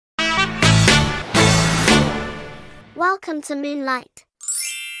Welcome to Moonlight.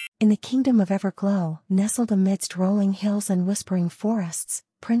 In the kingdom of Everglow, nestled amidst rolling hills and whispering forests,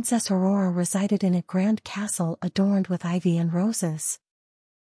 Princess Aurora resided in a grand castle adorned with ivy and roses.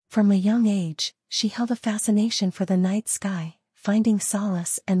 From a young age, she held a fascination for the night sky, finding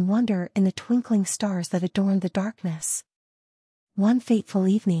solace and wonder in the twinkling stars that adorned the darkness. One fateful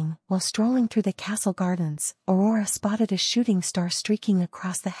evening, while strolling through the castle gardens, Aurora spotted a shooting star streaking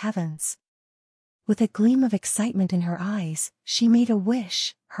across the heavens. With a gleam of excitement in her eyes, she made a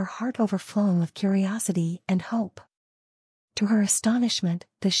wish, her heart overflowing with curiosity and hope. To her astonishment,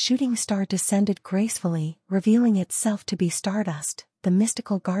 the shooting star descended gracefully, revealing itself to be Stardust, the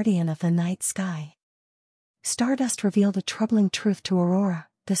mystical guardian of the night sky. Stardust revealed a troubling truth to Aurora: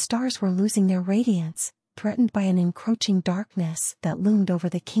 the stars were losing their radiance, threatened by an encroaching darkness that loomed over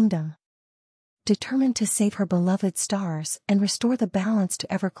the kingdom. Determined to save her beloved stars and restore the balance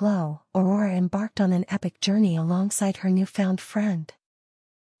to Everglow, Aurora embarked on an epic journey alongside her newfound friend.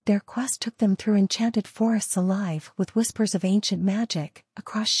 Their quest took them through enchanted forests alive with whispers of ancient magic,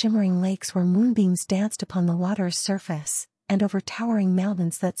 across shimmering lakes where moonbeams danced upon the water's surface, and over towering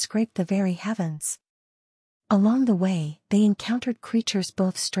mountains that scraped the very heavens. Along the way, they encountered creatures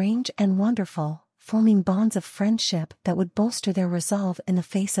both strange and wonderful, forming bonds of friendship that would bolster their resolve in the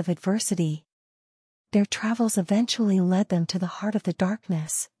face of adversity. Their travels eventually led them to the heart of the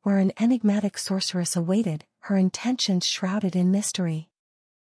darkness, where an enigmatic sorceress awaited, her intentions shrouded in mystery.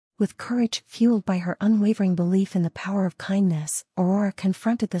 With courage fueled by her unwavering belief in the power of kindness, Aurora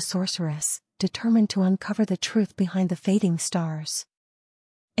confronted the sorceress, determined to uncover the truth behind the fading stars.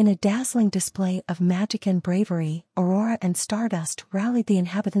 In a dazzling display of magic and bravery, Aurora and Stardust rallied the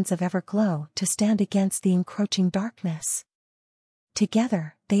inhabitants of Everglow to stand against the encroaching darkness.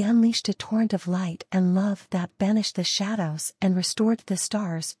 Together, they unleashed a torrent of light and love that banished the shadows and restored the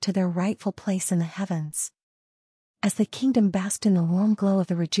stars to their rightful place in the heavens. As the kingdom basked in the warm glow of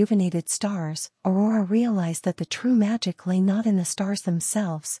the rejuvenated stars, Aurora realized that the true magic lay not in the stars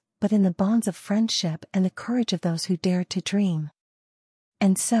themselves, but in the bonds of friendship and the courage of those who dared to dream.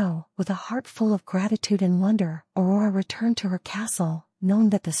 And so, with a heart full of gratitude and wonder, Aurora returned to her castle, knowing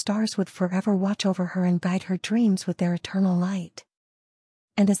that the stars would forever watch over her and guide her dreams with their eternal light.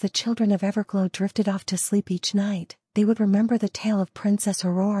 And as the children of Everglow drifted off to sleep each night, they would remember the tale of Princess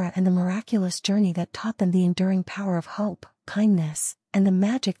Aurora and the miraculous journey that taught them the enduring power of hope, kindness, and the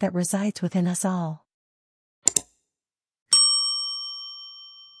magic that resides within us all.